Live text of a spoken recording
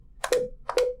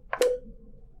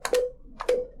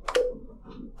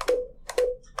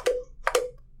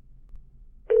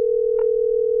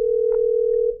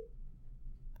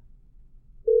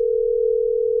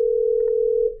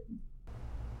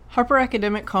Harper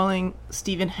Academic calling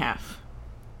Stephen Haff.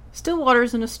 Still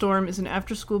Waters in a Storm is an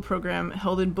after-school program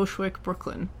held in Bushwick,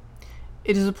 Brooklyn.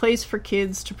 It is a place for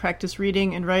kids to practice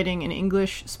reading and writing in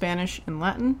English, Spanish, and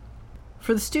Latin.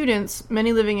 For the students,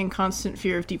 many living in constant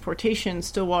fear of deportation,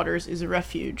 Still Waters is a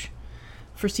refuge.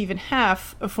 For Stephen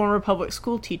Haff, a former public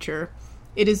school teacher,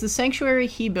 it is the sanctuary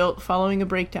he built following a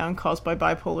breakdown caused by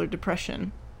bipolar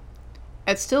depression.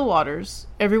 At Still Waters,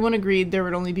 everyone agreed there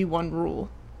would only be one rule.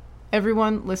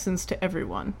 Everyone listens to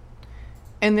everyone.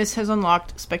 And this has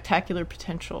unlocked spectacular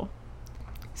potential.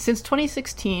 Since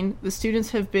 2016, the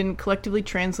students have been collectively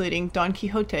translating Don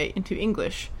Quixote into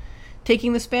English,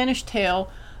 taking the Spanish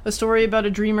tale, a story about a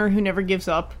dreamer who never gives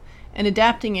up, and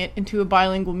adapting it into a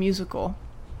bilingual musical.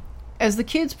 As the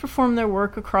kids perform their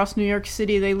work across New York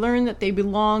City, they learn that they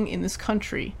belong in this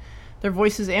country, their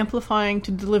voices amplifying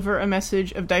to deliver a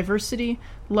message of diversity,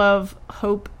 love,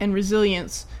 hope, and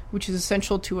resilience, which is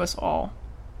essential to us all.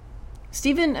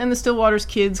 Stephen and the Still Waters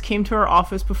kids came to our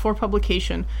office before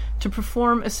publication to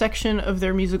perform a section of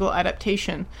their musical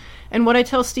adaptation, and what I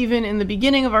tell Stephen in the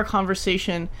beginning of our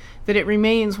conversation, that it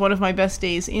remains one of my best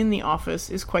days in the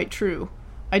office, is quite true.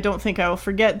 I don't think I will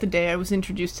forget the day I was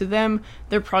introduced to them,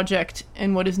 their project,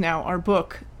 and what is now our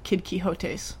book, Kid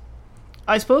Quixotes.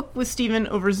 I spoke with Stephen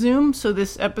over Zoom, so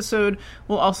this episode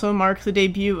will also mark the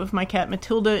debut of my cat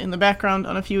Matilda in the background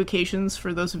on a few occasions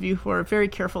for those of you who are very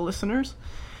careful listeners.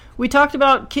 We talked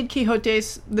about Kid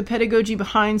Quixotes, the pedagogy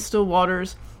behind Still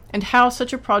Waters, and how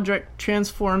such a project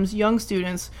transforms young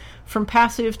students from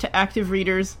passive to active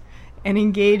readers and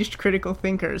engaged critical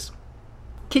thinkers.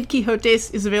 Kid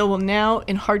Quixotes is available now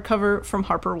in hardcover from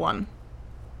Harper One.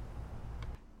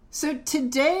 So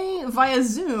today, via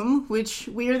Zoom, which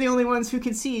we are the only ones who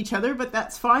can see each other, but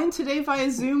that's fine. Today,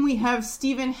 via Zoom, we have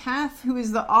Stephen Haff, who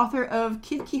is the author of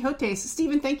Kid Quixotes.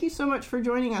 Stephen, thank you so much for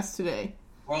joining us today.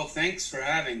 Well, thanks for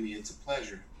having me. It's a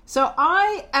pleasure. So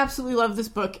I absolutely love this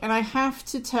book, and I have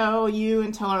to tell you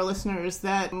and tell our listeners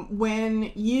that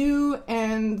when you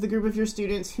and the group of your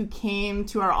students who came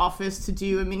to our office to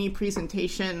do a mini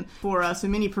presentation for us, a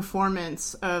mini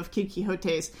performance of Kid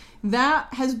Quixotes,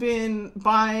 that has been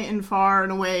by and far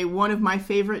and away one of my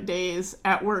favorite days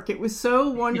at work. It was so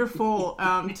wonderful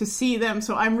to see them.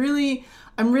 So I'm really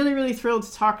thrilled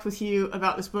to talk with you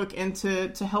about this book and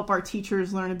to help our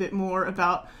teachers learn a bit more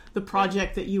about the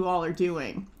project that you all are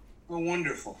doing. Well,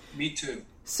 wonderful. Me too.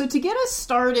 So to get us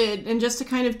started, and just to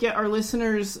kind of get our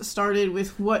listeners started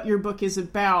with what your book is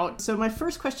about, so my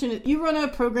first question is, you run a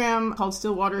program called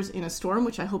Still Waters in a Storm,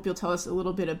 which I hope you'll tell us a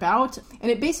little bit about,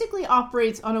 and it basically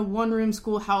operates on a one-room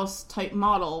schoolhouse type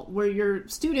model, where your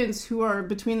students who are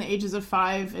between the ages of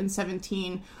 5 and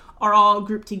 17 are all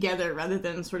grouped together rather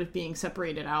than sort of being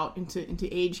separated out into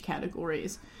age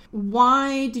categories.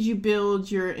 Why did you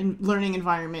build your learning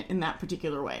environment in that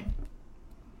particular way?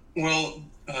 Well,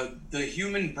 the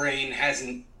human brain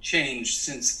hasn't changed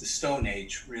since the Stone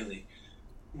Age, really.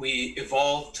 We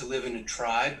evolved to live in a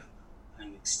tribe,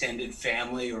 an extended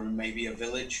family, or maybe a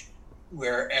village,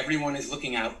 where everyone is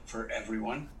looking out for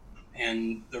everyone.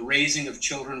 And the raising of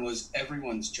children was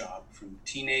everyone's job, from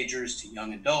teenagers to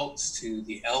young adults to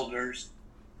the elders.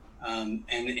 And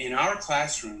in our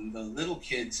classroom, the little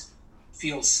kids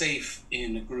feel safe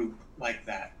in a group like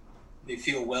that. They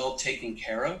feel well taken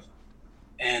care of.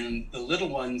 And the little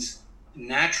ones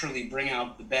naturally bring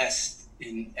out the best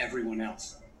in everyone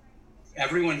else.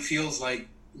 Everyone feels like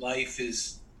life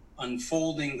is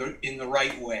unfolding in the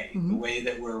right way, the way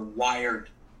that we're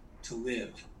wired to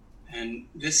live. And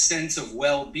this sense of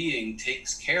well-being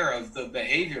takes care of the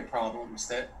behavior problems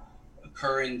that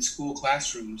occur in school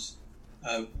classrooms,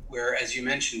 where, as you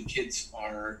mentioned, kids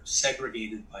are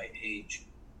segregated by age.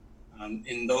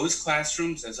 In those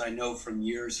classrooms, as I know from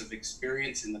years of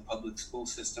experience in the public school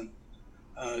system,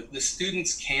 the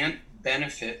students can't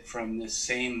benefit from this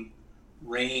same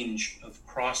range of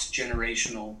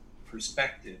cross-generational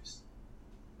perspectives.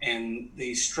 And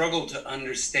they struggle to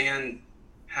understand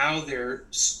how their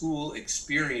school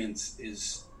experience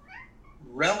is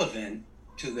relevant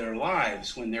to their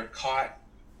lives when they're caught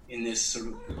in this sort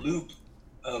of loop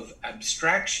of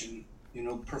abstraction,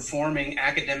 performing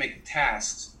academic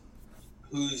tasks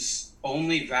whose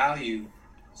only value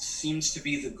seems to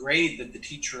be the grade that the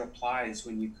teacher applies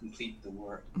when you complete the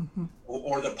work,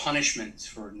 or the punishments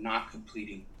for not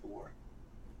completing the work.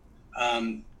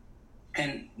 And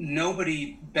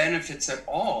nobody benefits at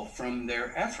all from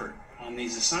their effort on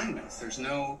these assignments. There's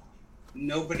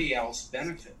nobody else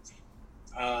benefits.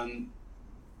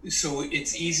 So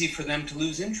it's easy for them to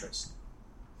lose interest.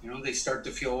 They start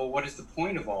to feel, well, what is the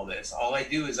point of all this? All I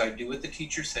do is I do what the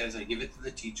teacher says, I give it to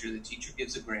the teacher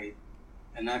gives a grade,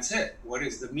 and that's it. What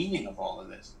is the meaning of all of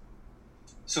this?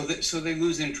 So they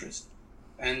lose interest.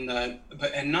 And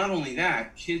not only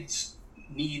that, kids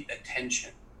need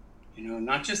attention.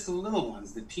 Not just the little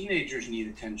ones. The teenagers need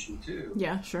attention too.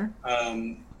 Yeah, sure.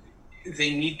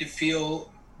 They need to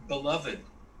feel beloved,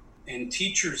 and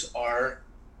teachers are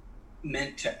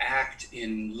meant to act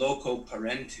in loco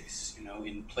parentis,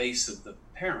 in place of the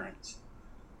parents.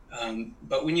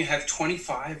 But when you have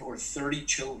 25 or 30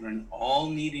 children all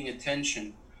needing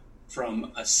attention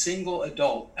from a single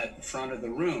adult at the front of the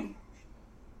room,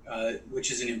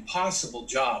 which is an impossible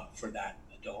job for that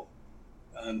adult,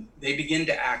 they begin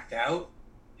to act out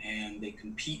and they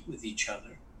compete with each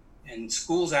other. And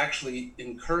schools actually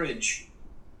encourage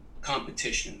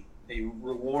competition. They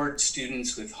reward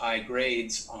students with high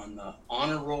grades on the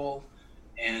honor roll,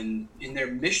 and in their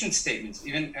mission statements,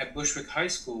 even at Bushwick High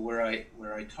School, where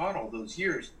I taught all those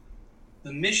years,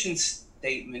 the mission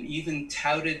statement even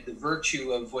touted the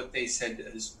virtue of what they said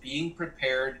as being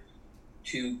prepared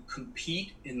to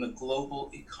compete in the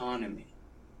global economy.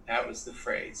 That was the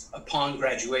phrase, upon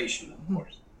graduation, of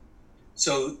course.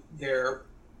 So their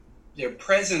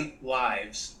present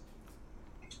lives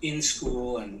in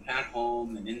school and at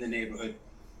home and in the neighborhood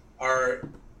are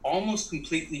almost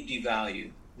completely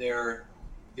devalued. They're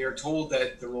told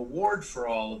that the reward for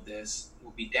all of this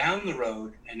will be down the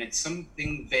road, and it's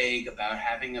something vague about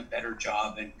having a better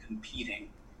job and competing.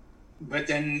 But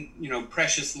then,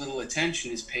 precious little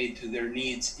attention is paid to their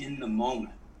needs in the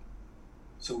moment.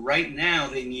 So right now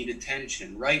they need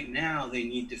attention. Right now they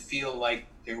need to feel like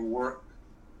their work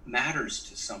matters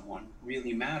to someone,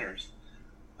 really matters.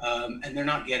 And they're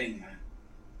not getting that.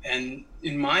 And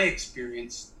in my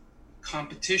experience,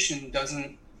 competition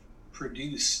doesn't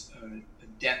produce a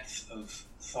depth of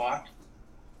thought.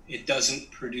 It doesn't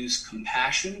produce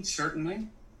compassion, certainly.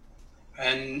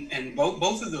 And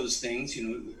both of those things,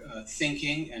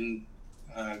 thinking and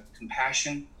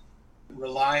compassion,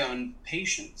 rely on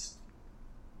patience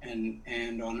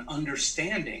and on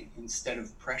understanding instead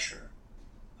of pressure.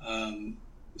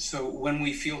 So when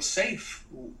we feel safe,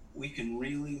 we can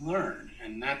really learn.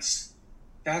 And that's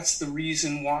the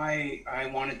reason why I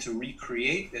wanted to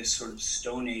recreate this sort of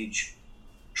Stone Age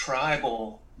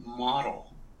tribal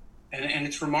model. And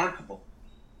it's remarkable.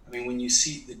 I mean, when you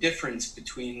see the difference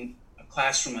between a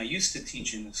classroom I used to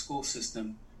teach in the school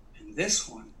system and this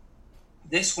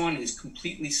one is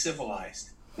completely civilized,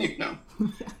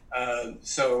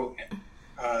 So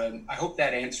I hope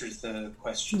that answers the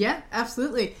question. Yeah,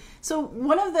 absolutely. So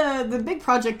one of the big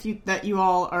project that you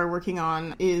all are working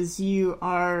on is you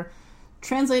are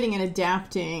translating and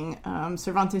adapting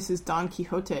Cervantes' Don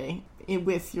Quixote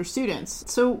with your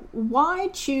students. So why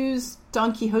choose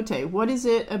Don Quixote? What is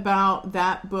it about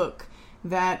that book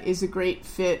that is a great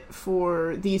fit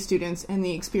for these students and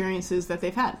the experiences that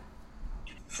they've had?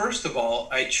 First of all,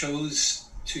 I chose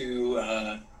to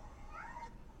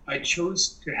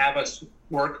have us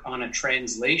work on a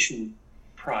translation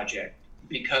project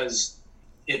because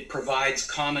it provides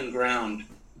common ground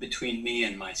between me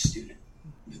and my student.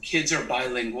 The kids are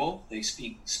bilingual. They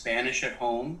speak Spanish at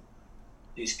home.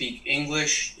 They speak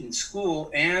English in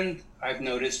school, and I've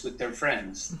noticed with their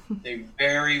friends. They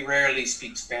very rarely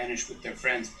speak Spanish with their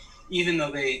friends, even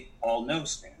though they all know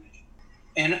Spanish.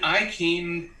 And I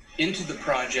came into the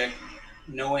project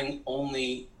knowing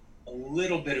only a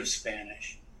little bit of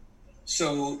Spanish.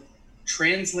 So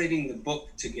translating the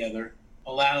book together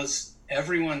allows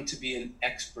everyone to be an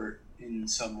expert in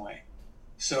some way.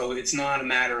 So it's not a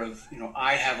matter of,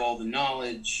 I have all the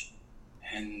knowledge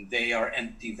and they are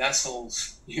empty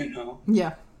vessels,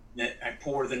 Yeah. I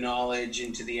pour the knowledge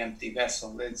into the empty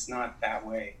vessel. It's not that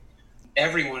way.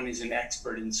 Everyone is an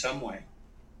expert in some way.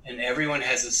 And everyone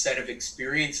has a set of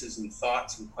experiences and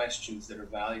thoughts and questions that are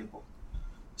valuable.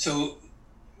 So,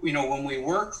 when we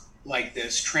work like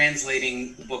this,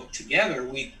 translating the book together,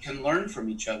 we can learn from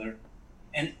each other.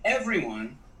 And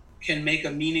everyone can make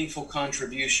a meaningful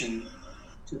contribution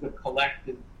to the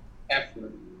collective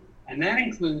effort. And that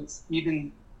includes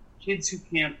even kids who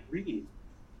can't read.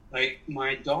 Like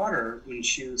my daughter, when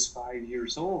she was 5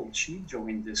 years old, she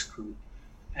joined this group.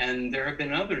 And there have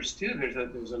been others too.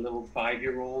 There's a little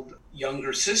 5-year-old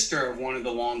younger sister of one of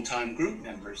the longtime group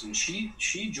members, and she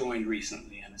joined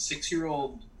recently, and a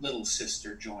 6-year-old little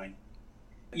sister joined.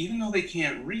 Even though they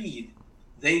can't read,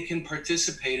 they can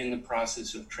participate in the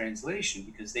process of translation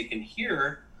because they can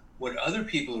hear what other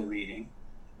people are reading,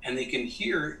 and they can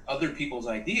hear other people's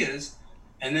ideas,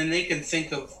 and then they can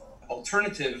think of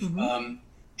alternative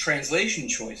translation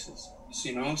choices.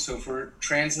 So for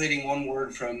translating one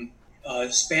word from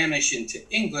Spanish into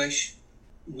English,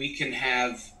 we can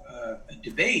have a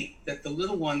debate that the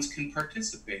little ones can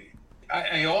participate in.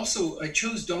 I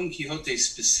chose Don Quixote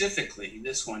specifically,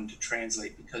 this one, to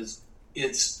translate because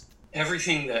it's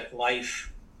everything that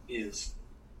life is.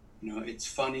 You know, it's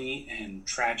funny and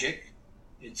tragic,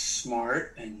 it's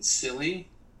smart and silly,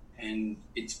 and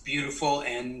it's beautiful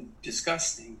and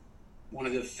disgusting. One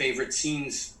of the favorite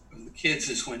scenes of the kids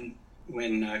is when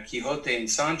Quixote and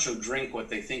Sancho drink what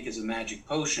they think is a magic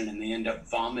potion and they end up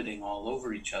vomiting all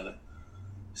over each other.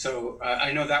 So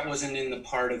I know that wasn't in the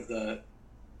part of the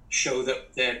show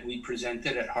that we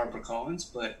presented at HarperCollins,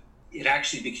 but it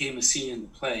actually became a scene in the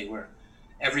play where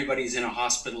everybody's in a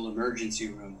hospital emergency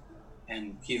room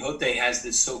and Quixote has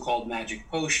this so-called magic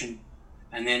potion,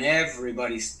 and then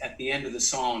everybody's, at the end of the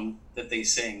song that they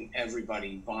sing,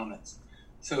 everybody vomits.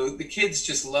 So the kids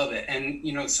just love it. And,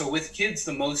 you know, so with kids,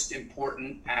 the most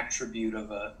important attribute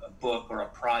of a book or a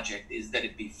project is that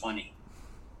it be funny.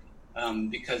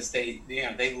 Because they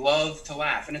love to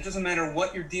laugh. And it doesn't matter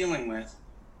what you're dealing with.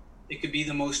 It could be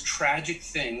the most tragic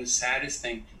thing, the saddest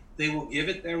thing. They will give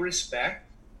it their respect,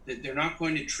 that they're not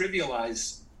going to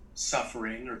trivialize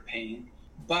suffering or pain,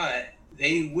 but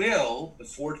they will,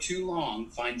 before too long,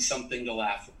 find something to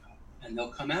laugh about. And they'll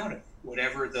come out of it,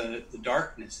 whatever the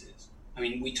darkness is. I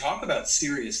mean, we talk about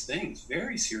serious things,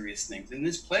 very serious things. In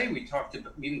this play, we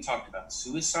even talked about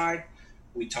suicide.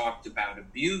 We talked about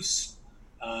abuse,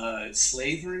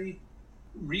 slavery,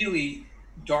 really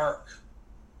dark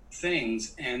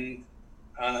things. And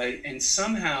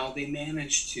somehow they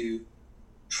managed to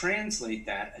translate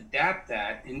that, adapt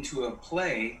that into a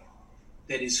play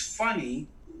that is funny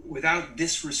without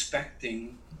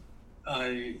disrespecting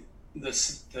the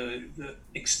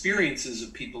experiences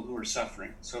of people who are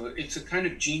suffering. So it's a kind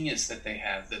of genius that they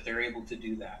have, that they're able to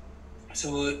do that.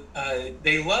 So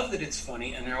they love that it's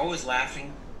funny, and they're always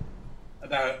laughing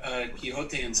about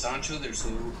Quixote and Sancho. There's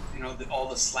all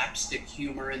the slapstick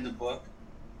humor in the book,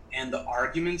 and the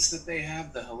arguments that they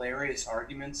have, the hilarious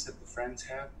arguments that the friends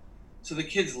have. So the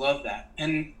kids love that.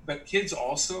 But kids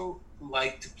also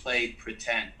like to play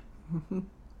pretend.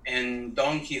 And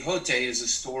Don Quixote is a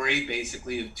story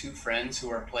basically of two friends who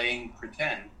are playing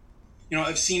pretend. You know,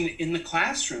 I've seen in the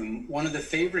classroom, one of the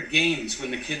favorite games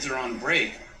when the kids are on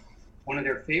break, one of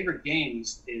their favorite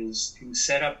games is to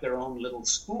set up their own little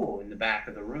school in the back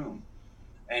of the room.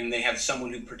 And they have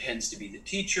someone who pretends to be the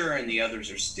teacher and the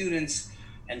others are students.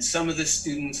 And some of the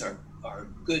students are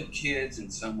good kids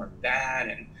and some are bad.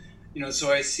 And, you know,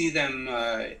 so I see them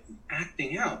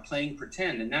acting out, playing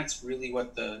pretend. And that's really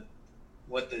what the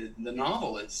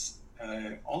novel is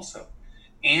also.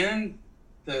 And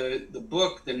the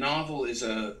book, the novel, is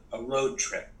a road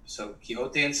trip. So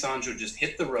Quixote and Sancho just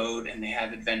hit the road and they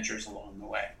have adventures along the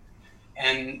way.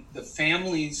 And the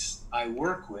families I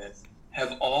work with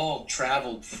have all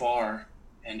traveled far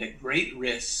and at great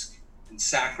risk and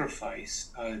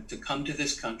sacrifice to come to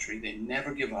this country. They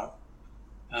never give up.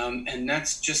 And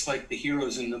that's just like the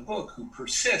heroes in the book who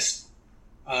persist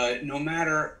no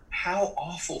matter how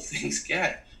awful things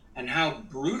get and how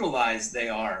brutalized they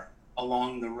are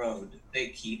along the road. They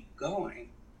keep going.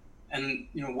 And,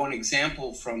 you know, one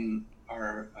example from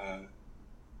our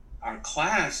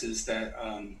class is that,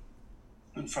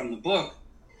 and from the book,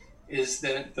 is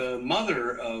that the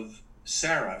mother of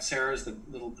Sarah is the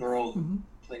little girl who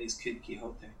plays Kid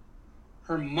Quixote.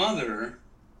 Her mother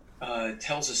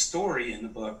tells a story in the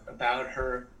book about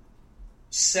her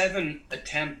 7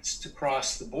 attempts to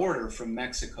cross the border from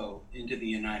Mexico into the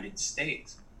United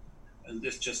States. And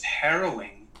this just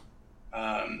harrowing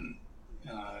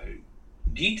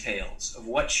details of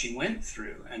what she went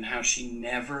through and how she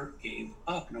never gave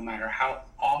up, no matter how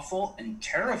awful and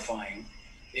terrifying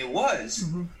it was,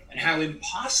 and how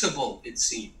impossible it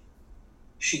seemed.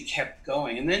 She kept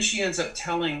going. And then she ends up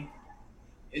telling,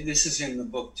 this is in the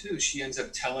book too, she ends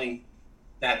up telling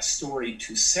that story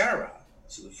to Sarah.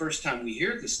 So the first time we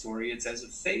hear the story, it's as a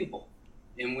fable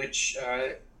in which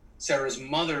Sarah's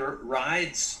mother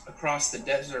rides across the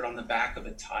desert on the back of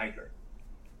a tiger.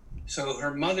 So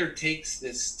her mother takes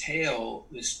this tale,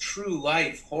 this true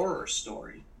life horror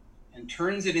story, and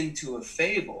turns it into a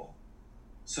fable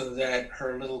so that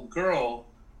her little girl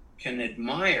can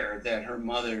admire that her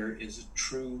mother is a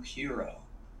true hero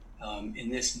in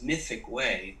this mythic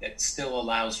way that still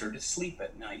allows her to sleep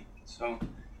at night. So,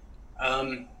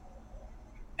 and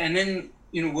then,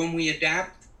 you know, when we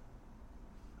adapt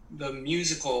the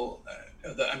musical,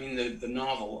 the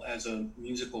novel as a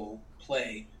musical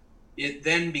play, it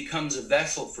then becomes a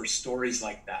vessel for stories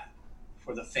like that,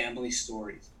 for the family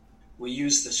stories. We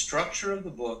use the structure of the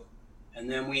book, and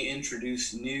then we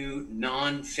introduce new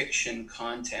non-fiction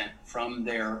content from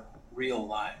their real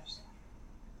lives.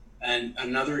 And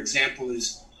another example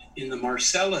is in the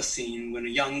Marcella scene, when a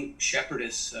young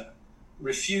shepherdess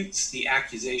refutes the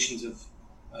accusations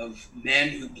of men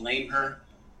who blame her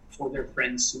for their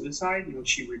friend's suicide.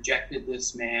 She rejected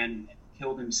this man and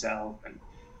killed himself, and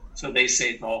so they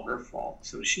say it's all her fault.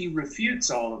 So she refutes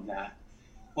all of that.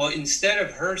 Well, instead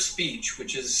of her speech,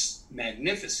 which is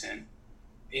magnificent,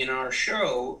 in our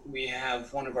show, we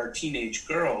have one of our teenage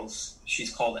girls.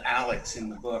 She's called Alex in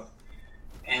the book.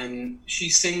 And she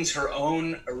sings her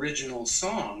own original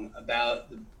song about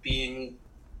the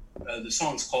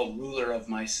song's called Ruler of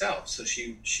Myself. So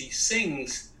she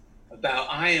sings about,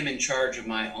 I am in charge of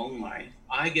my own life.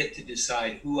 I get to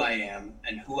decide who I am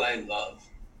and who I love.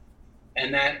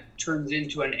 And that turns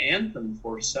into an anthem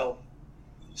for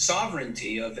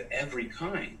self-sovereignty of every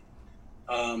kind.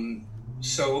 And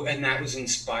that was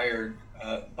inspired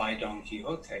by Don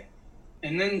Quixote.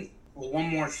 And then one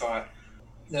more thought.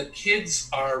 The kids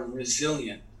are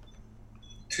resilient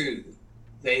too.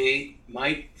 They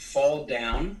might fall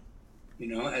down,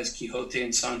 as Quixote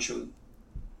and Sancho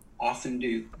often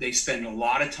do. They spend a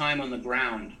lot of time on the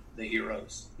ground, the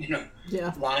heroes,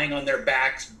 lying on their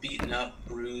backs, beaten up,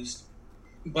 bruised.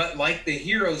 But like the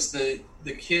heroes, the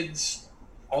kids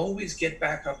always get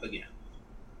back up again.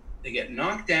 They get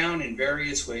knocked down in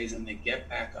various ways and they get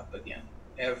back up again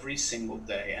every single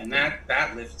day. And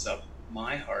that lifts up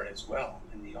my heart as well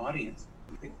and the audience.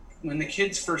 When the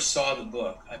kids first saw the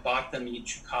book, I bought them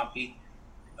each a copy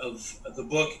of the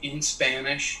book in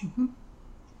Spanish, mm-hmm.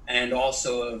 and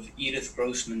also of Edith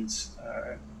Grossman's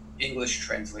English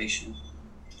translation.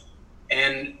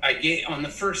 And on the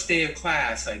first day of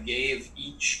class, I gave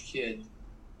each kid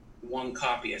one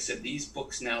copy. I said, these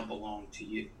books now belong to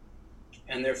you.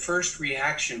 And their first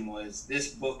reaction was, this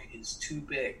book is too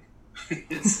big.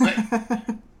 It's like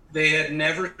they had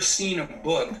never seen a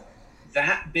book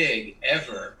that big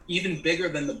ever, even bigger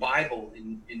than the Bible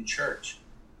in church.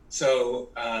 So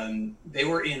they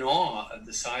were in awe of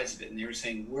the size of it. And they were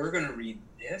saying, we're going to read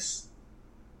this?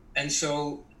 And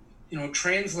so,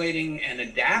 translating and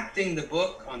adapting the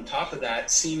book on top of that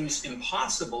seems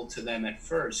impossible to them at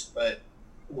first. But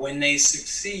when they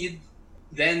succeed,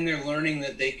 then they're learning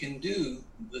that they can do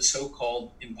the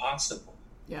so-called impossible.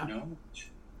 Yeah.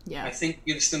 Yeah. I think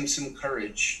gives them some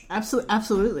courage.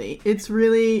 Absolutely. It's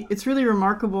really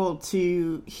remarkable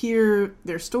to hear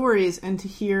their stories and to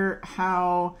hear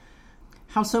how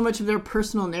so much of their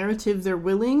personal narrative they're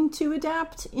willing to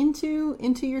adapt into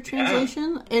your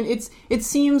translation. Yeah. And it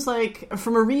seems like,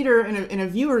 from a reader and a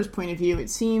viewer's point of view,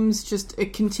 it seems just a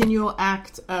continual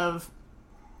act of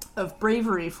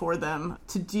bravery for them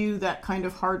to do that kind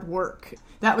of hard work.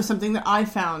 That was something that I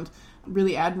found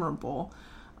really admirable.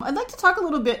 I'd like to talk a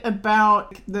little bit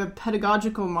about the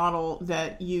pedagogical model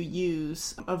that you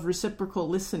use of reciprocal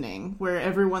listening, where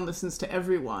everyone listens to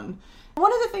everyone.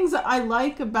 One of the things that I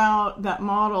like about that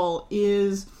model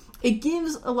is it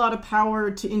gives a lot of power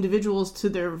to individuals, to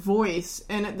their voice,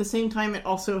 and at the same time it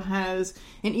also has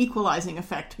an equalizing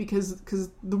effect, because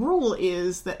the rule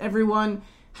is that everyone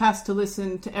has to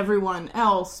listen to everyone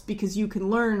else, because you can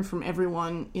learn from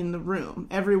everyone in the room.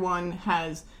 Everyone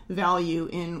has value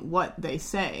in what they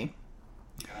say.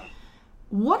 Yeah.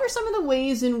 What are some of the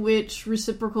ways in which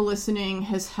reciprocal listening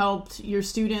has helped your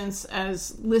students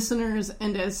as listeners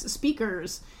and as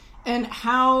speakers, and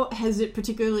how has it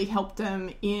particularly helped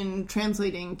them in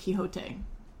translating Quixote?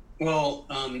 Well,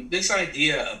 this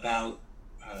idea about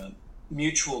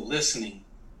mutual listening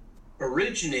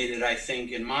originated, I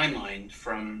think, in my mind,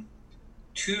 from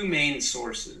two main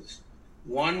sources.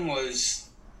 One was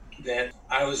that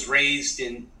I was raised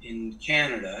in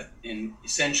Canada, in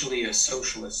essentially a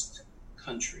socialist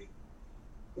country,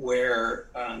 where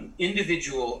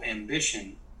individual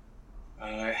ambition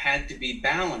had to be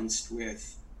balanced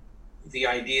with the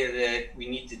idea that we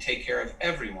need to take care of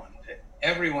everyone, that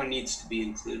everyone needs to be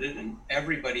included and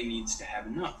everybody needs to have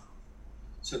enough.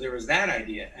 So there was that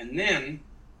idea. And then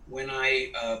when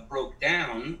I broke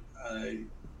down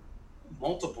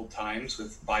multiple times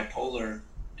with bipolar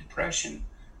depression,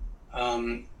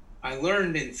 I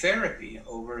learned in therapy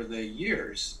over the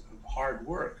years of hard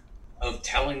work of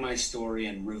telling my story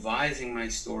and revising my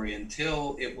story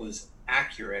until it was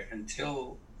accurate,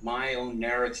 until my own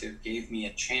narrative gave me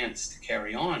a chance to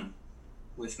carry on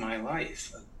with my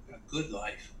life, a good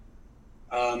life.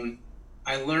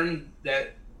 I learned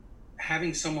that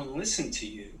having someone listen to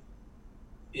you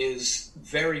is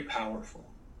very powerful,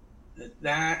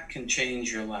 that can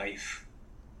change your life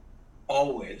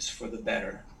always for the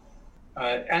better.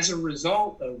 As a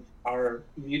result of our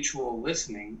mutual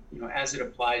listening, as it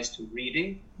applies to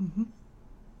reading,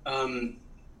 mm-hmm.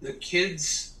 The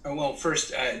kids,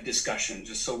 first discussion,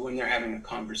 just so when they're having a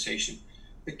conversation,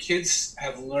 the kids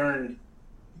have learned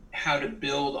how to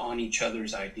build on each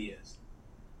other's ideas.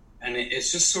 And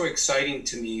it's just so exciting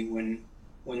to me when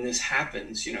this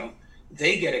happens.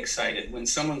 They get excited when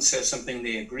someone says something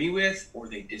they agree with or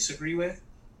they disagree with,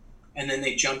 and then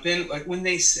they jump in. Like when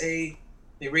they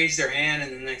raise their hand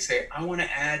and then they say, I want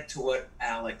to add to what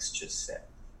Alex just said.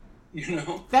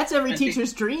 That's every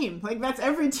teacher's dream. Like, that's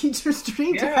every teacher's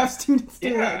dream to have students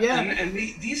do that. Yeah. And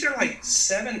these are like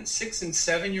 6 and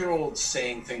 7 year olds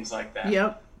saying things like that.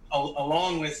 Yep.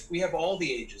 Along with, we have all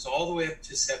the ages, all the way up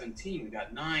to 17. We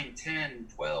got 9, 10,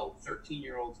 12, 13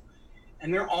 year olds.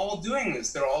 And they're all doing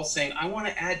this. They're all saying, I want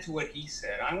to add to what he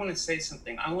said. I want to say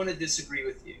something. I want to disagree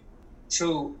with you.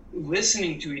 So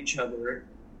listening to each other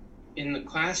in the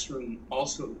classroom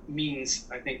also means,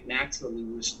 I think, naturally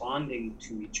responding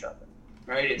to each other,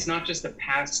 right? It's not just a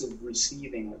passive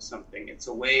receiving of something. It's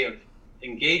a way of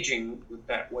engaging with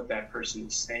what that person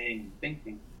is saying and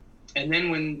thinking. And then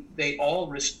when they all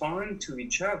respond to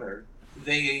each other,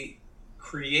 they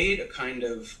create a kind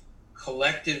of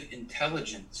collective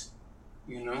intelligence.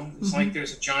 It's like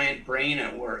there's a giant brain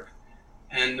at work,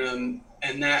 and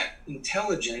that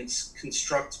intelligence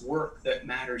constructs work that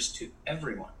matters to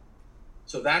everyone.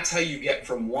 So that's how you get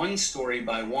from one story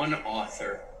by one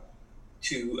author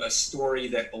to a story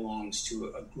that belongs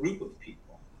to a group of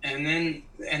people. And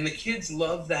the kids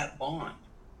love that bond.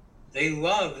 They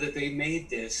love that they made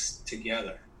this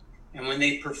together. And when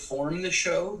they perform the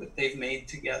show that they've made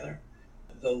together,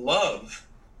 the love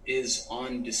is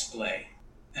on display.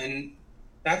 And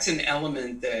that's an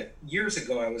element that years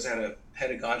ago I was at a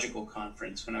pedagogical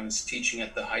conference when I was teaching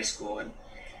at the high school, and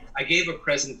I gave a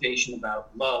presentation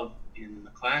about love in the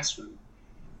classroom,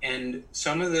 and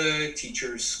some of the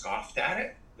teachers scoffed at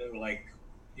it. They were like,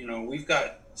 we've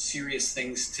got serious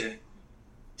things to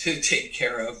take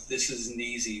care of. This isn't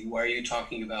easy. Why are you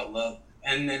talking about love?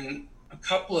 And then a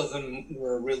couple of them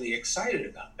were really excited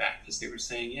about that because they were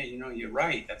saying, yeah, you're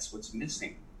right. That's what's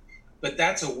missing. But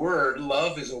that's a word.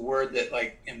 Love is a word that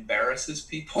embarrasses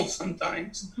people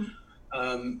sometimes.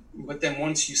 But then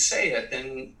once you say it,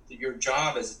 then your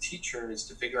job as a teacher is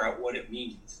to figure out what it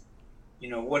means.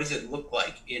 What does it look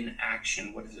like in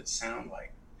action? What does it sound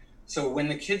like? So when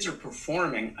the kids are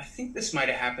performing, I think this might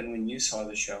have happened when you saw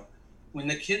the show. When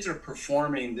the kids are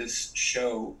performing this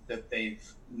show that they've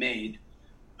made,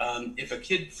 if a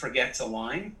kid forgets a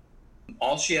line,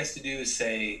 all she has to do is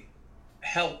say,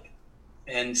 help,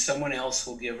 and someone else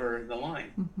will give her the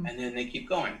line. Mm-hmm. And then they keep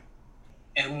going.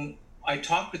 And I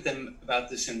talked with them about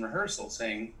this in rehearsal,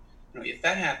 saying, if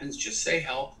that happens, just say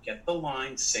help, get the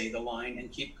line, say the line,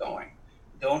 and keep going.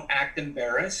 Don't act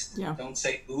embarrassed. Yeah. Don't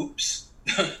say oops.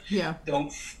 Yeah.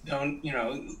 Don't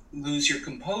lose your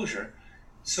composure.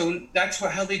 So that's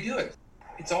how they do it.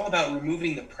 It's all about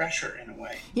removing the pressure in a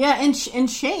way. Yeah, and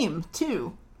shame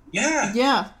too. Yeah.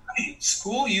 Yeah.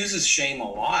 School uses shame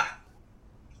a lot.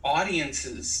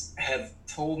 Audiences have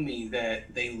told me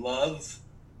that they love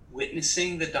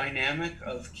witnessing the dynamic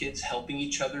of kids helping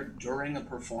each other during a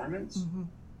performance.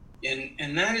 Mm-hmm.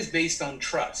 And that is based on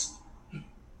trust.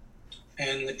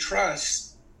 And the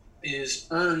trust is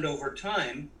earned over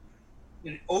time.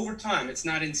 Over time, it's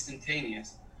not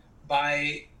instantaneous,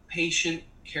 by patient,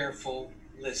 careful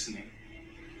listening.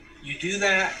 You do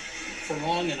that for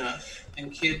long enough,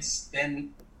 and kids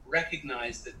then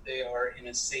recognize that they are in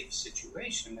a safe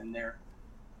situation and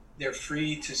they're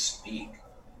free to speak.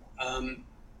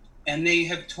 And they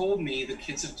have told me, the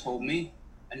kids have told me,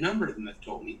 a number of them have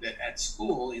told me that at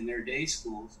school, in their day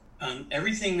schools,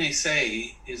 everything they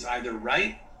say is either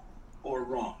right or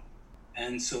wrong.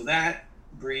 And so that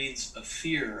breeds a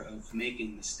fear of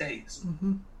making mistakes.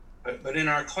 Mm-hmm. But in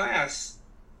our class,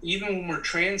 even when we're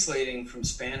translating from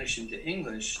Spanish into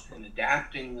English and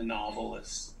adapting the novel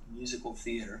as musical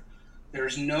theater,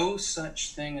 there's no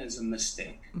such thing as a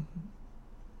mistake. Mm-hmm.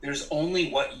 There's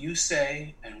only what you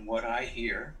say and what I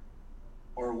hear,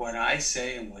 or what I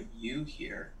say and what you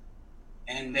hear,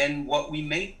 and then what we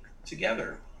make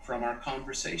together from our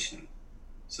conversation.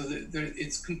 So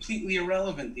it's completely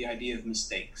irrelevant, the idea of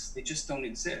mistakes. They just don't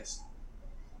exist.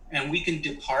 And we can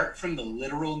depart from the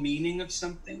literal meaning of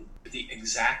something, the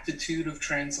exactitude of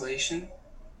translation,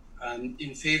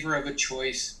 in favor of a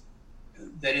choice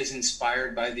that is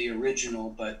inspired by the original,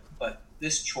 but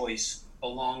this choice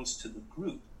belongs to the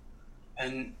group.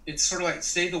 And it's sort of like,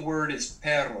 say the word is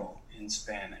perro in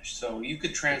Spanish. So you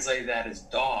could translate that as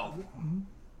dog. Mm-hmm.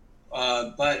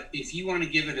 But if you want to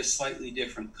give it a slightly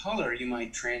different color, you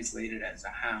might translate it as a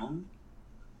hound.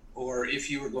 Or if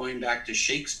you were going back to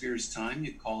Shakespeare's time,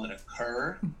 you'd call it a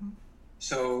cur. Mm-hmm.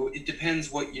 So it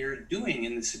depends what you're doing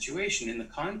in the situation, in the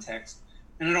context.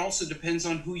 And it also depends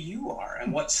on who you are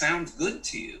and what sounds good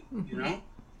to you, mm-hmm.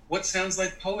 what sounds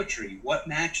like poetry, what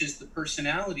matches the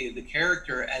personality of the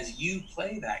character as you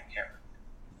play that character.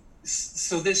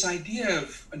 So this idea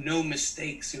of no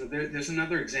mistakes, there's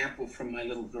another example from my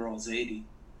little girl, Zadie.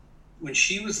 When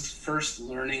she was first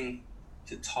learning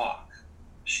to talk,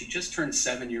 she just turned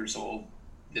 7 years old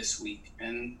this week.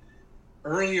 And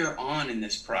earlier on in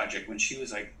this project, when she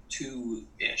was like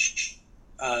 2-ish,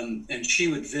 and she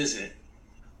would visit,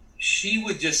 she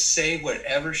would just say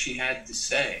whatever she had to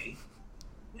say.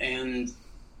 And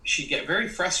she'd get very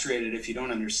frustrated if you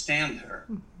don't understand her.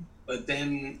 But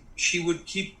then she would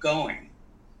keep going,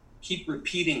 keep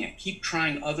repeating it, keep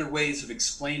trying other ways of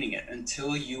explaining it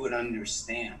until you would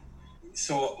understand.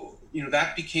 So,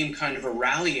 that became kind of a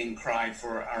rallying cry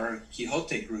for our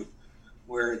Quixote group,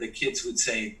 where the kids would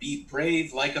say, be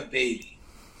brave like a baby.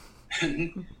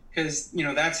 Because,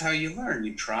 that's how you learn.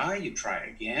 You try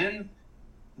again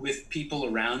with people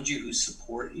around you who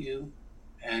support you.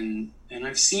 And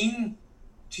I've seen,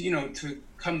 to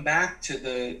come back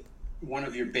to one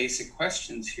of your basic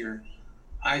questions here,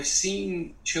 I've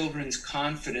seen children's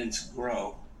confidence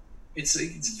grow. It's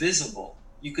visible.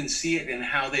 You can see it in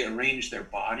how they arrange their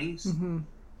bodies. Mm-hmm.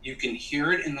 You can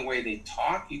hear it in the way they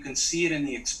talk. You can see it in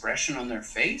the expression on their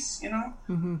face,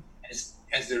 mm-hmm.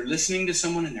 as they're listening to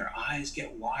someone and their eyes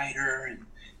get wider. And,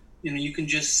 you can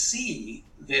just see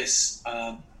this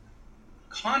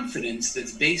confidence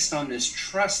that's based on this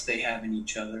trust they have in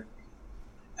each other.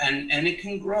 And it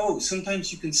can grow.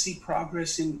 Sometimes you can see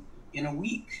progress in a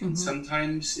week. Mm-hmm. And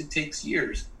sometimes it takes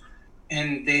years.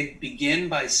 And they begin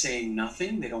by saying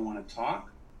nothing. They don't want to talk.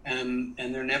 And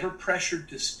they're never pressured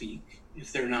to speak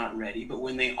if they're not ready. But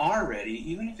when they are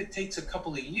ready, even if it takes a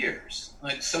couple of years,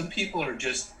 like some people are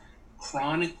just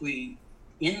chronically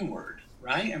inward,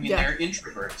 right? I mean, They're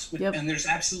introverts. Yep. And there's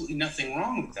absolutely nothing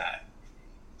wrong with that.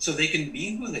 So they can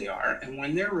be who they are. And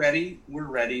when they're ready, we're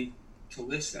ready to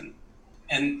listen.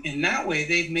 And in that way,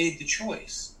 they've made the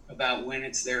choice about when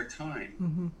it's their time.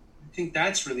 Mm-hmm. I think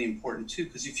that's really important, too,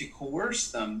 because if you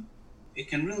coerce them, it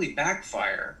can really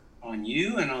backfire on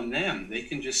you and on them. They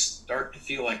can just start to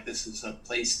feel like this is a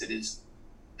place that is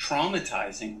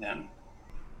traumatizing them.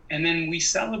 And then we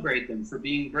celebrate them for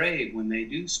being brave when they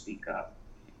do speak up.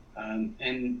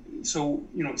 And so,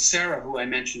 Sarah, who I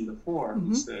mentioned before,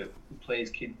 mm-hmm. who plays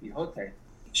Kid Quixote,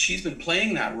 she's been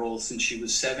playing that role since she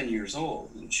was 7 years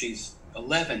old, and she's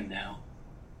 11 now.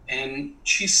 And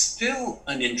she's still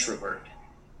an introvert.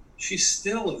 She's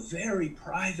still a very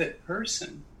private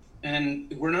person.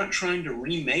 And we're not trying to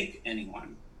remake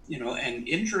anyone, and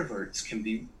introverts can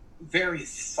be very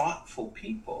thoughtful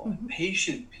people, mm-hmm. and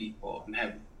patient people, and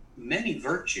have many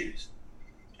virtues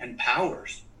and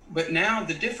powers. But now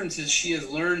the difference is she has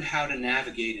learned how to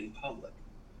navigate in public.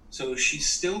 So she's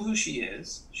still who she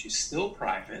is. She's still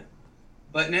private.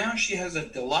 But now she has a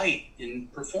delight in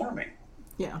performing.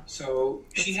 Yeah. So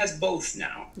she has both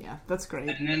now. Yeah, that's great.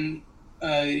 And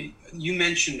then you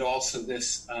mentioned also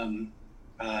this,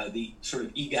 the sort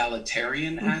of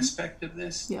egalitarian mm-hmm. aspect of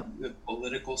this, yep. the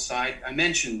political side. I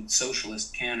mentioned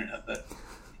socialist Canada, but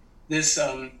this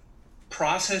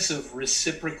process of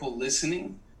reciprocal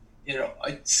listening,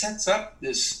 it sets up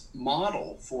this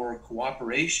model for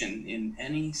cooperation in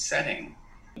any setting.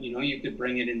 You could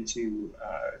bring it into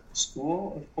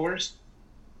school, of course,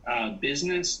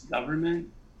 business, government,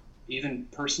 even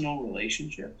personal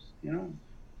relationships.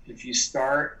 If you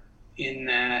start in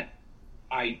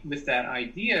with that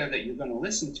idea that you're going to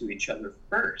listen to each other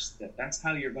first, that's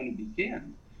how you're going to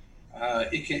begin,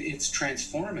 it's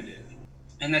transformative.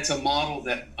 And that's a model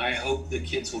that I hope the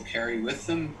kids will carry with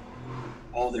them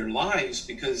all their lives,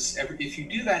 because if you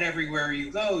do that everywhere you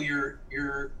go,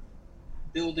 you're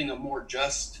building a more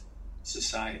just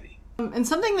society. And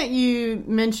something that you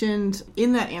mentioned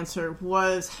in that answer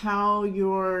was how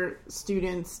your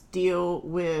students deal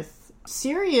with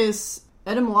serious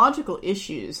etymological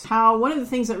issues. How one of the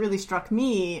things that really struck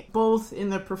me, both in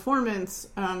the performance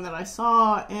that I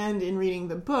saw and in reading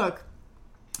the book,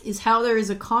 is how there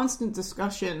is a constant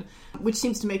discussion, which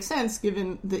seems to make sense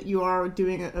given that you are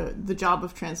doing the job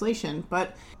of translation,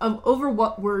 but over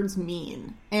what words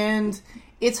mean. And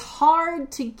it's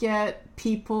hard to get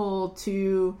people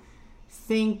to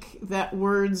think that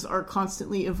words are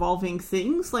constantly evolving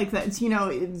things like that. It's,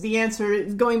 the answer,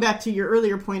 going back to your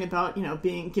earlier point about,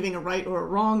 giving a right or a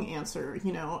wrong answer,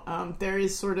 there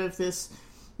is sort of this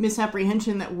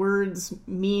misapprehension that words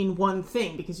mean one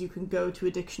thing because you can go to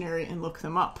a dictionary and look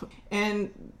them up. And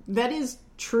that is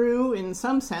true in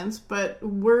some sense, but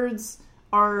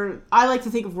I like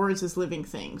to think of words as living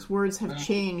things. Words have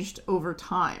changed over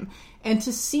time. And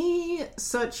to see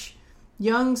such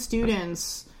young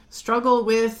students struggle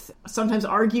with, sometimes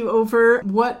argue over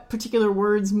what particular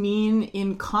words mean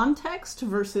in context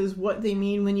versus what they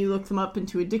mean when you look them up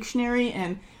into a dictionary,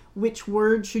 and which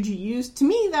word should you use. To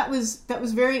me, that was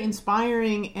very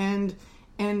inspiring and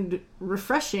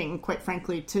refreshing, quite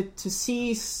frankly, to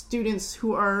see students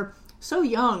who are so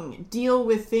young deal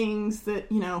with things that,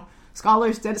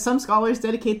 some scholars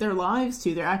dedicate their lives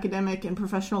to, their academic and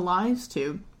professional lives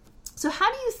to. So how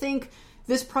do you think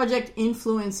this project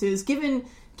influences, given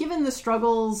the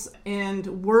struggles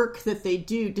and work that they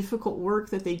do, difficult work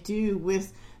that they do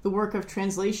with the work of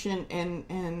translation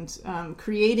and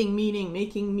creating meaning,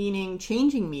 making meaning,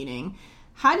 changing meaning,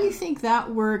 how do you think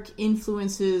that work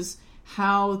influences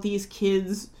how these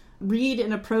kids read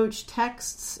and approach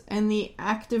texts and the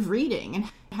act of reading? And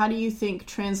how do you think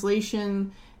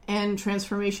translation and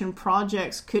transformation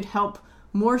projects could help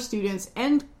more students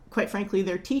and, quite frankly,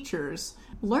 their teachers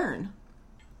learn?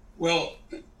 Well,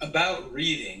 about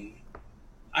reading,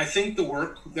 I think the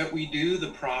work that we do,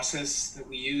 the process that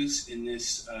we use in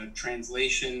this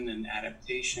translation and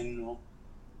adaptation,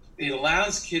 it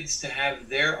allows kids to have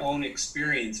their own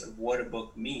experience of what a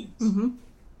book means. Mm-hmm. We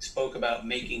spoke about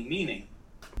making meaning.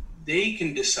 They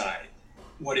can decide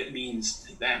what it means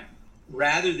to them,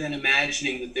 rather than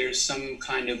imagining that there's some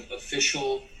kind of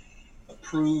official,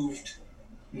 approved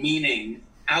meaning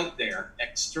out there,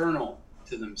 external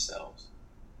to themselves.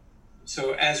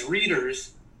 So as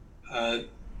readers,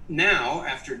 now,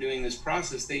 after doing this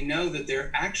process, they know that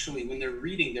they're actually, when they're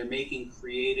reading, they're making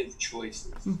creative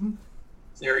choices. Mm-hmm.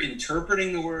 They're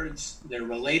interpreting the words, they're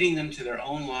relating them to their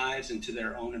own lives and to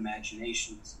their own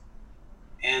imaginations.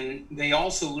 And they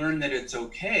also learn that it's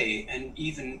okay and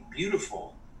even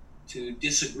beautiful to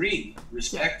disagree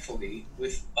respectfully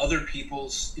with other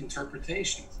people's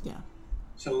interpretations. Yeah.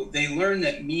 So they learn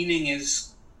that meaning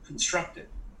is constructed,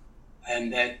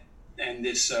 and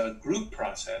this group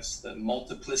process, the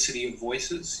multiplicity of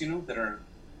voices, that are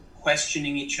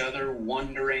questioning each other,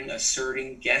 wondering,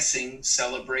 asserting, guessing,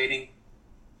 celebrating,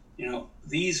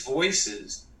 these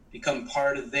voices become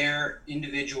part of their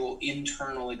individual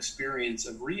internal experience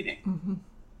of reading. Mm-hmm.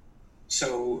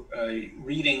 So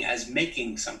reading as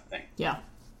making something. Yeah.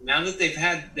 Now that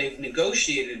they've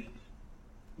negotiated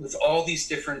with all these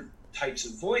different types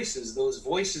of voices, those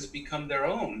voices become their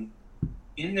own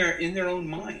in their own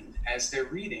mind as they're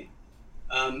reading.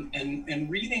 And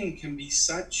reading can be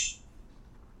such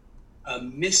a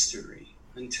mystery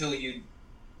until you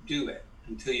do it,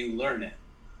 until you learn it.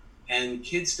 And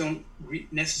kids don't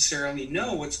necessarily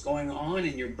know what's going on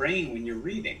in your brain when you're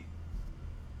reading.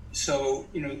 So,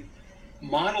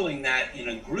 modeling that in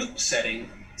a group setting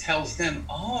tells them,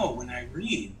 when I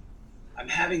read, I'm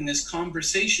having this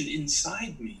conversation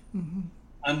inside me. Mm-hmm.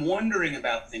 I'm wondering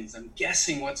about things. I'm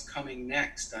guessing what's coming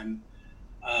next. I'm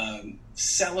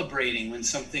celebrating when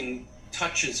something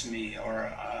touches me,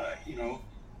 or,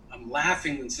 I'm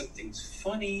laughing when something's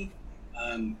funny.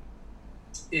 I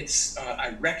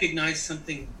recognize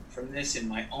something from this in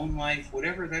my own life,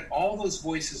 whatever that, all those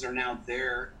voices are now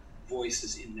their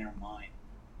voices in their mind.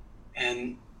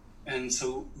 And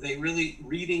so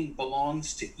reading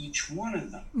belongs to each one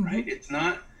of them, mm-hmm. right? It's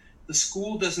not, the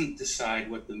school doesn't decide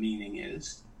what the meaning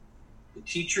is. The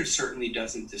teacher certainly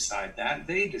doesn't decide that.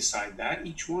 They decide that,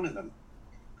 each one of them.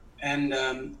 And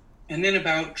then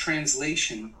about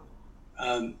translation,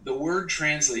 the word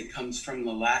translate comes from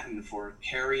the Latin for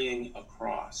carrying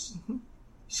across. Mm-hmm.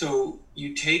 So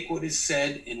you take what is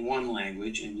said in one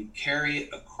language and you carry it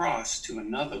across to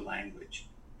another language.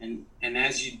 And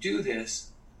as you do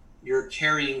this, you're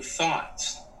carrying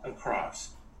thoughts across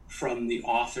from the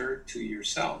author to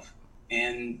yourself.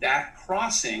 And that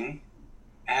crossing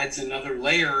adds another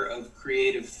layer of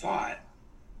creative thought,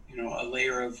 a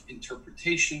layer of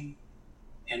interpretation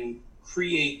and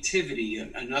creativity,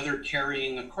 another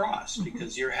carrying across, mm-hmm.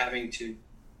 because you're having to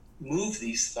move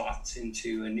these thoughts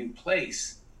into a new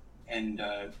place and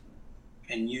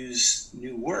use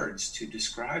new words to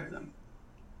describe them.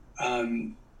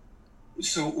 And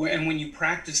when you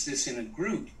practice this in a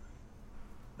group,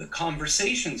 the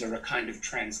conversations are a kind of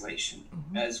translation.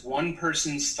 Mm-hmm. As one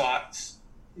person's thoughts,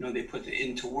 they put it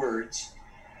into words,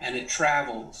 and it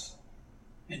travels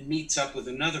and meets up with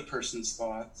another person's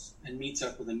thoughts and meets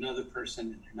up with another person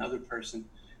and another person.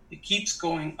 It keeps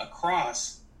going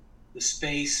across the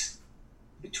space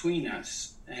between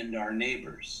us and our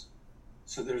neighbors.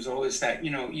 So there's always that,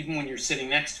 even when you're sitting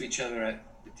next to each other at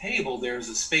the table, there's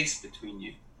a space between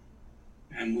you.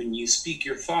 And when you speak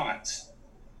your thoughts,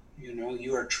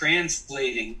 you are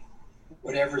translating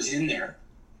whatever's in there,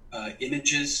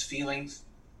 images, feelings,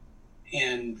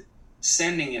 and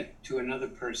sending it to another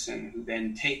person who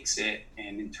then takes it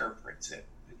and interprets it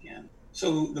again.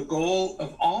 So the goal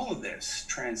of all of this,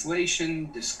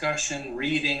 translation, discussion,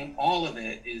 reading, all of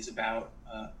it is about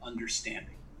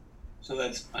understanding. So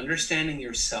that's understanding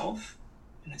yourself.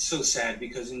 And it's so sad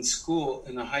because in school,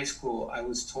 in the high school, I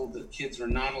was told that kids were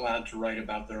not allowed to write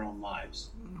about their own lives,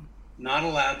 not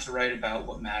allowed to write about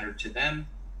what mattered to them,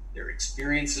 their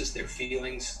experiences, their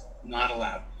feelings, not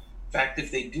allowed. In fact,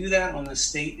 if they do that on the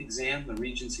state exam, the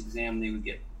Regents exam, they would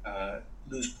get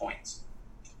lose points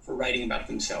for writing about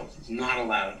themselves. It's not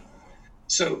allowed.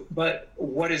 So, but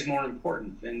what is more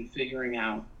important than figuring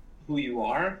out who you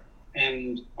are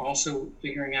and also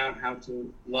figuring out how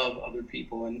to love other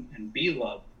people and be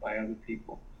loved by other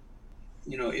people?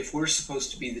 You know, if we're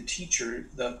supposed to be the teacher,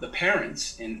 the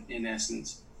parents, in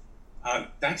essence,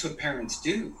 that's what parents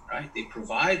do, right? They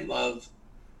provide love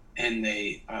and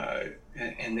they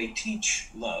teach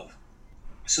love.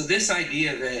 So this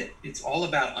idea that it's all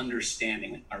about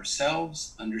understanding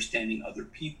ourselves, understanding other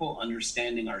people,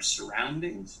 understanding our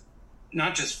surroundings,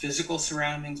 not just physical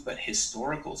surroundings, but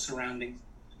historical surroundings.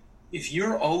 If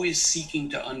you're always seeking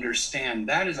to understand,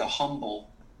 that is a humble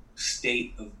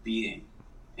state of being.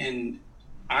 And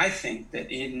I think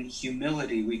that in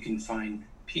humility, we can find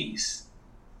peace.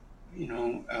 You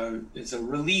know, it's a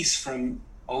release from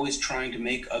always trying to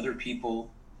make other people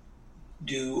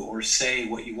do or say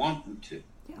what you want them to,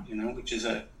 you know, which is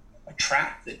a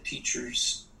trap that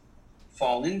teachers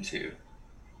fall into,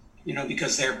 you know,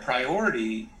 because their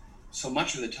priority so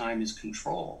much of the time is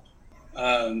control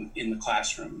in the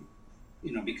classroom,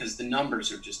 you know, because the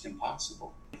numbers are just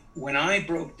impossible. When I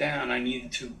broke down, I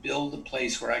needed to build a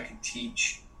place where I could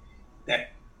teach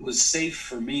that was safe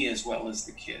for me as well as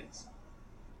the kids.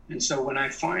 And so when I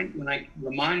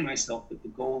remind myself that the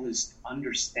goal is to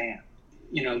understand,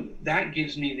 you know, that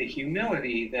gives me the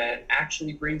humility that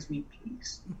actually brings me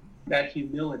peace. That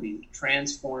humility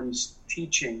transforms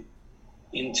teaching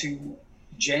into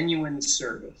genuine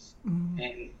service.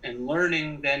 And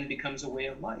learning then becomes a way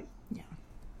of life. Yeah.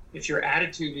 If your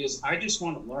attitude is, I just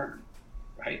want to learn,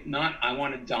 right? Not I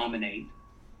want to dominate,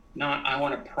 not I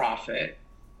want to profit,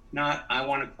 not I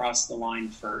want to cross the line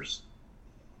first,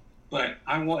 but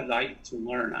I would like to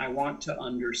learn, I want to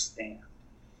understand,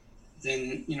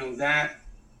 then, you know,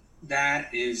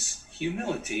 that is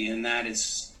humility and that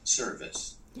is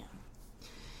service. Yeah.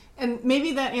 And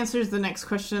maybe that answers the next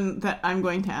question that I'm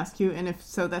going to ask you, and if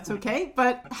so, that's okay.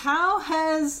 But how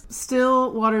has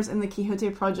Still Waters and the Quixote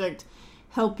Project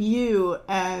help you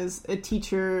as a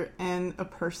teacher and a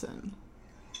person?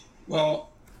 Well,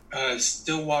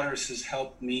 Still Waters has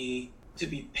helped me to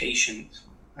be patient.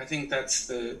 I think that's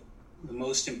the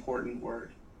most important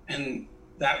word. And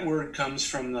that word comes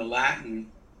from the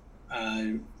Latin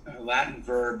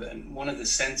verb, and one of the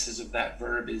senses of that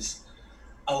verb is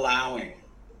allowing.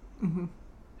 Mm-hmm.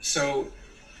 So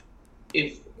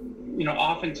if, you know,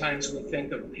 oftentimes we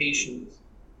think of patience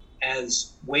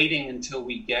as waiting until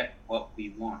we get what we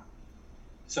want.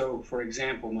 So, for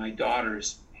example, my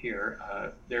daughters here,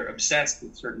 they're obsessed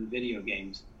with certain video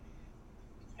games.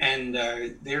 And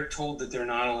they're told that they're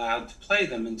not allowed to play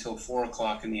them until 4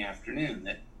 o'clock in the afternoon,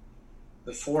 that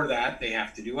before that they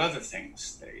have to do other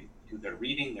things. They do their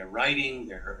reading, their writing,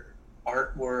 their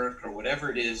artwork, or whatever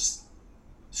it is,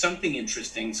 something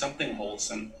interesting, something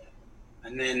wholesome.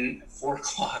 And then at 4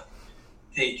 o'clock,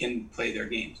 they can play their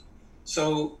games.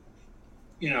 So,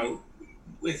 you know,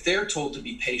 if they're told to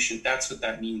be patient, that's what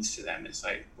that means to them. It's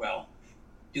like, well,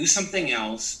 do something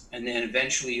else, and then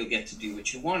eventually you'll get to do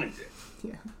what you want to do.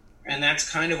 Yeah. And that's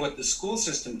kind of what the school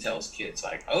system tells kids.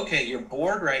 Like, okay, you're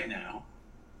bored right now.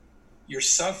 You're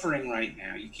suffering right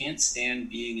now. You can't stand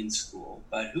being in school.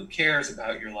 But who cares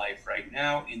about your life right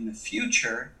now? In the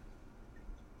future,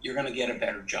 you're going to get a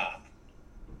better job.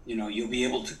 You know, you'll be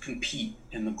able to compete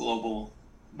in the global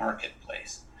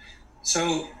marketplace.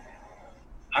 So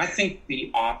I think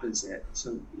the opposite.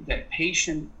 So that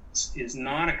patience is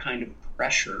not a kind of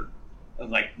pressure of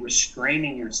like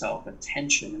restraining yourself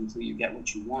attention until you get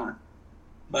what you want,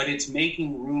 but it's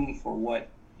making room for what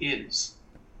is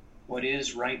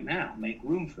right now. Make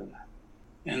room for that.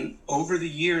 And over the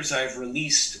years, I've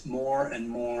released more and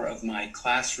more of my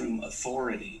classroom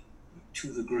authority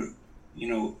to the group. You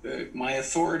know, my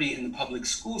authority in the public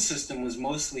school system was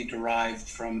mostly derived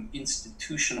from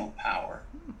institutional power.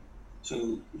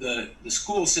 So the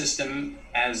school system,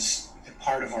 as a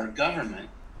part of our government,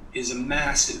 is a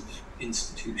massive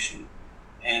institution.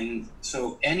 And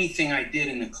so anything I did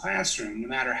in the classroom, no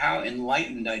matter how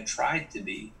enlightened I tried to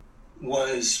be,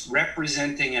 was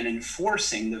representing and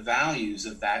enforcing the values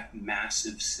of that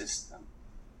massive system.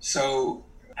 So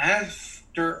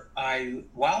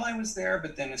while I was there,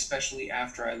 but then especially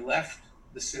after I left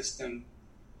the system,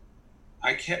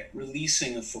 I kept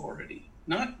releasing authority,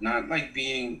 not like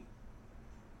being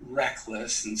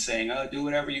reckless and saying, "Oh, do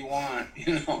whatever you want,"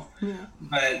 Yeah.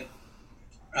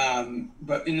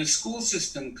 But in the school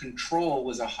system, control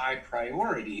was a high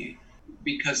priority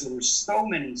because there were so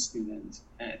many students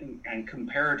and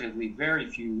comparatively very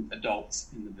few adults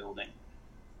in the building.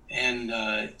 And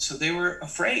so they were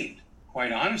afraid,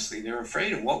 quite honestly. They were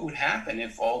afraid of what would happen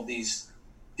if all these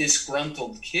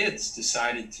disgruntled kids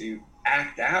decided to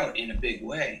act out in a big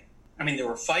way. I mean, there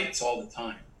were fights all the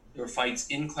time. There were fights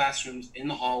in classrooms, in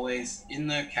the hallways, in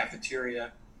the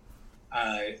cafeteria,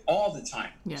 all the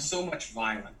time. Yeah. So much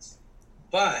violence.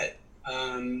 But,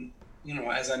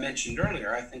 as I mentioned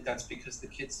earlier, I think that's because the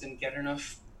kids didn't get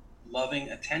enough loving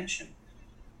attention.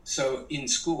 So in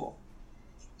school.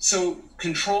 So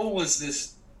control was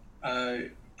this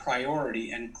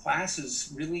priority, and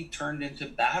classes really turned into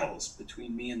battles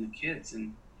between me and the kids.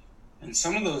 And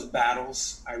some of those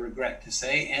battles, I regret to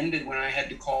say, ended when I had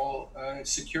to call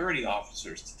security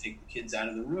officers to take the kids out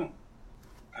of the room.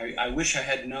 I wish I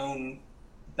had known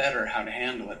better how to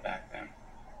handle it back then.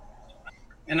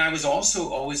 And I was also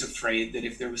always afraid that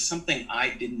if there was something I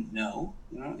didn't know,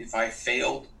 if I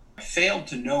failed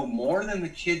to know more than the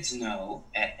kids know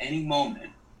at any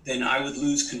moment, then I would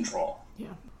lose control.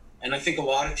 Yeah. And I think a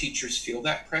lot of teachers feel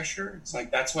that pressure. It's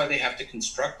like that's why they have to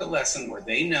construct a lesson where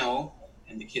they know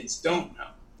and the kids don't know.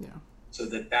 Yeah. So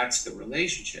that's the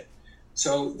relationship.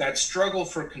 So that struggle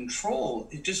for control,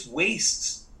 it just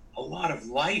wastes a lot of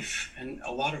life and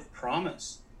a lot of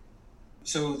promise.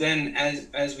 So then,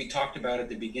 as we talked about at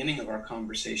the beginning of our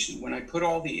conversation, when I put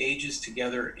all the ages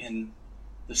together in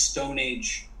the Stone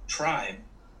Age tribe,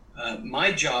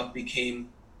 my job became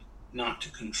not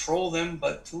to control them,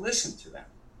 but to listen to them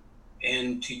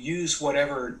and to use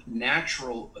whatever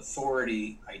natural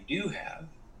authority I do have,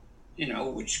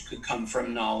 which could come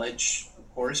from knowledge,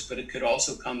 of course, but it could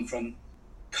also come from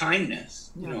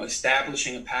kindness,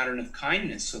 establishing a pattern of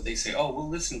kindness. So they say, oh, we'll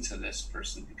listen to this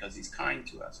person because he's kind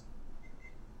to us.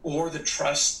 Or the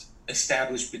trust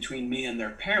established between me and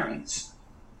their parents.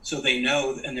 So they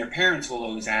know, and their parents will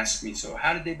always ask me, so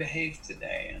how did they behave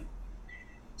today? And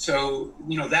so,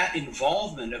 that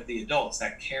involvement of the adults,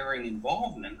 that caring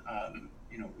involvement,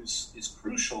 is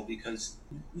crucial, because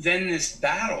then this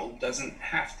battle doesn't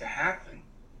have to happen.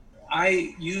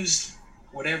 I used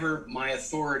whatever my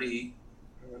authority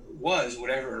was,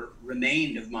 whatever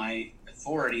remained of my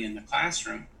authority in the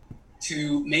classroom,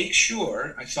 to make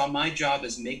sure, I saw my job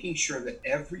as making sure that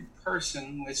every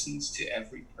person listens to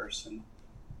every person.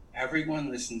 Everyone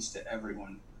listens to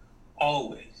everyone,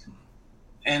 always.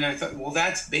 And I thought, well,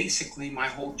 that's basically my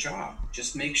whole job.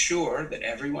 Just make sure that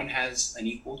everyone has an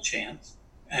equal chance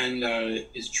and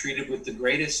is treated with the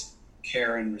greatest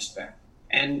care and respect.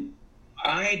 And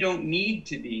I don't need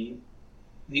to be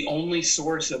the only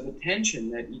source of attention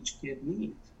that each kid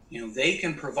needs. They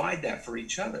can provide that for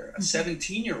each other. A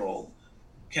 17-year-old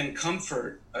can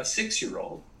comfort a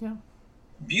 6-year-old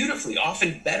beautifully,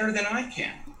 often better than I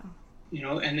can.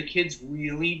 And the kids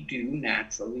really do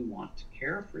naturally want to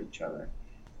care for each other.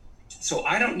 So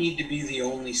I don't need to be the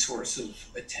only source of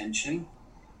attention.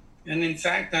 And in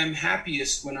fact, I'm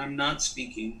happiest when I'm not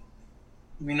speaking.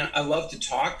 I mean, I love to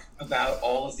talk about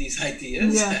all of these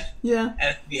ideas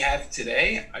as we have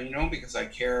today, because I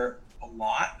care a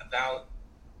lot about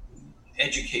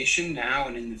education now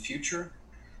and in the future.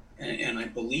 And I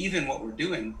believe in what we're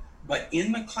doing. But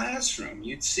in the classroom,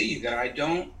 you'd see that I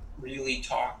don't really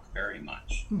talk very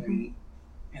much. And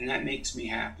that makes me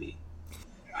happy.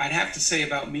 I'd have to say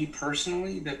about me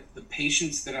personally that the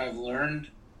patience that I've learned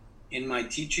in my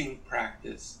teaching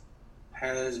practice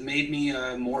has made me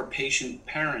a more patient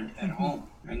parent at home.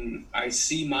 And I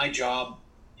see my job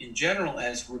in general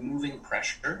as removing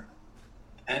pressure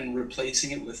and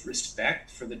replacing it with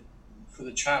respect for the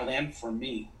child and for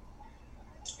me.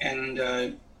 And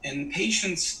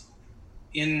patience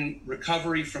in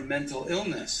recovery from mental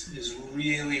illness is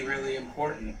really, really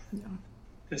important.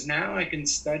 Because now I can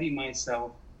study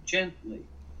myself gently,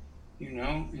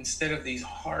 instead of these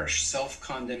harsh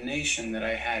self-condemnation that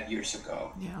I had years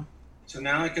ago. So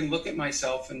now I can look at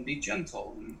myself and be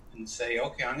gentle and say,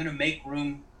 okay, I'm going to make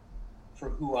room for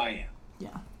who I am.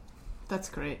 Yeah, that's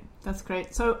great. That's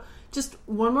great. So just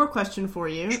one more question for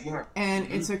you. Sure.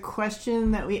 And it's a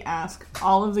question that we ask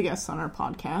all of the guests on our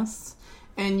podcasts.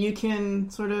 And you can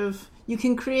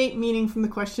create meaning from the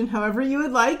question however you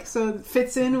would like. So it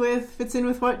fits in with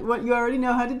what you already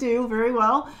know how to do very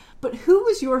well. But who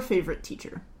was your favorite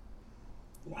teacher?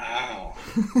 Wow.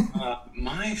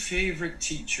 My favorite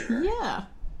teacher. Yeah.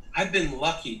 I've been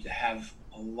lucky to have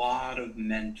a lot of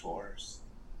mentors,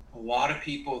 a lot of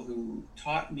people who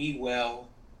taught me well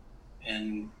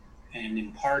and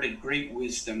imparted great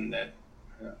wisdom that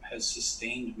has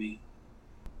sustained me.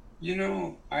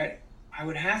 I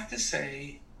would have to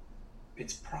say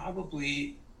it's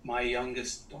probably my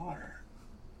youngest daughter.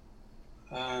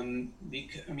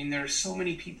 There's so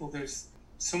many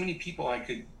people I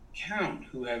could count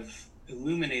who have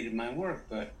illuminated my work,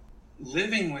 but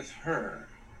living with her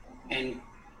and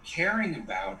caring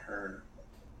about her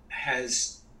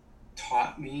has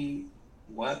taught me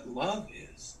what love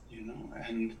is,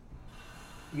 and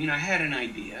I had an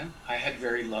idea. I had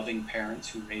very loving parents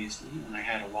who raised me, and I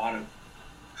had a lot of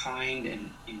kind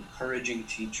and encouraging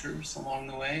teachers along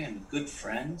the way and good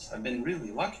friends. I've been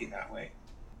really lucky that way.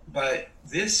 But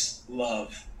this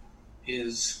love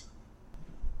it's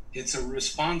a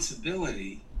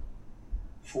responsibility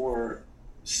for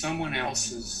someone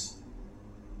else's.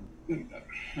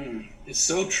 It's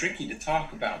so tricky to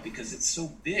talk about because it's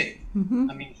so big. Mm-hmm.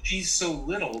 She's so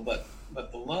little, but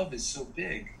the love is so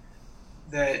big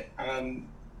that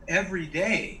every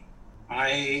day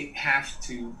I have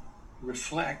to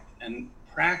reflect and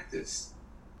practice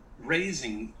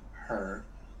raising her,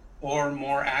 or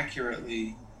more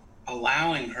accurately,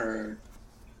 allowing her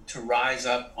to rise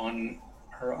up on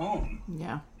her own.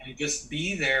 Yeah. And just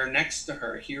be there next to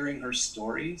her, hearing her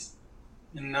stories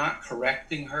and not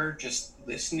correcting her, just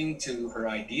listening to her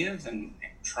ideas and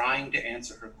trying to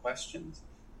answer her questions.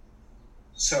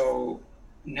 So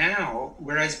now,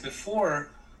 whereas before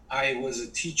I was a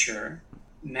teacher,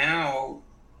 now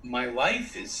my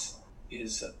life is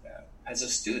as a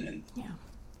student. Yeah.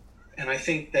 And I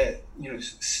think that,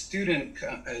 student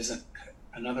is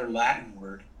another Latin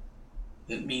word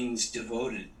that means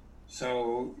devoted.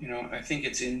 So, I think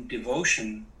it's in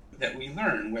devotion that we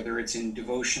learn, whether it's in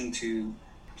devotion to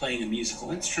playing a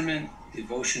musical instrument,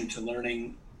 devotion to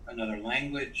learning another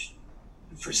language,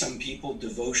 for some people,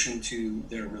 devotion to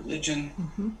their religion.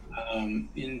 Mm-hmm.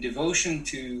 In devotion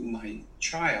to my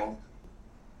child,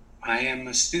 I am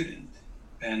a student.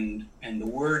 And the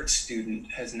word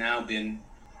student has now been,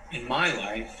 in my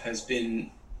life, has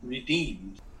been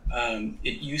redeemed.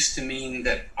 It used to mean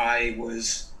that I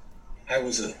was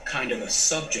a kind of a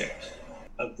subject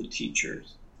of the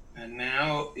teachers. And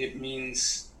now it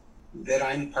means that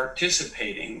I'm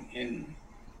participating in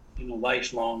a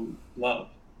lifelong love.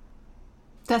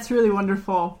 That's really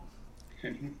wonderful.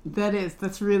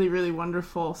 That's really, really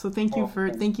wonderful. So thank you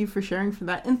for sharing for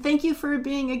that. And thank you for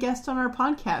being a guest on our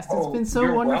podcast. It's been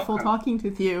so wonderful talking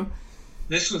with you.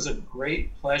 This was a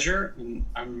great pleasure, and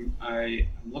I'm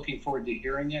looking forward to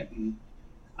hearing it. And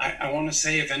I want to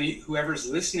say, whoever's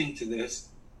listening to this,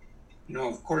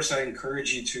 of course I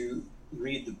encourage you to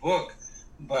read the book,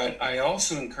 but I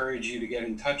also encourage you to get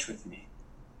in touch with me.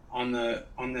 On the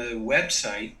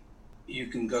website, you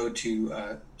can go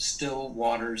to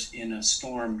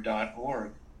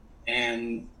stillwatersinastorm.org,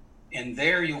 and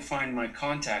there you'll find my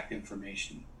contact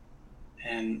information.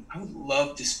 And I would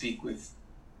love to speak with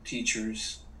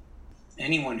teachers,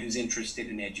 anyone who's interested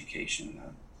in education.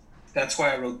 That's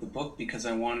why I wrote the book, because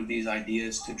I wanted these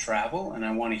ideas to travel, and I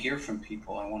want to hear from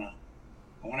people. I want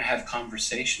to have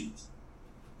conversations.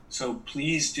 So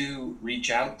please do reach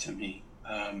out to me.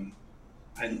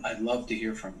 I'd love to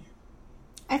hear from you.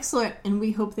 Excellent, and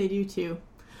we hope they do too.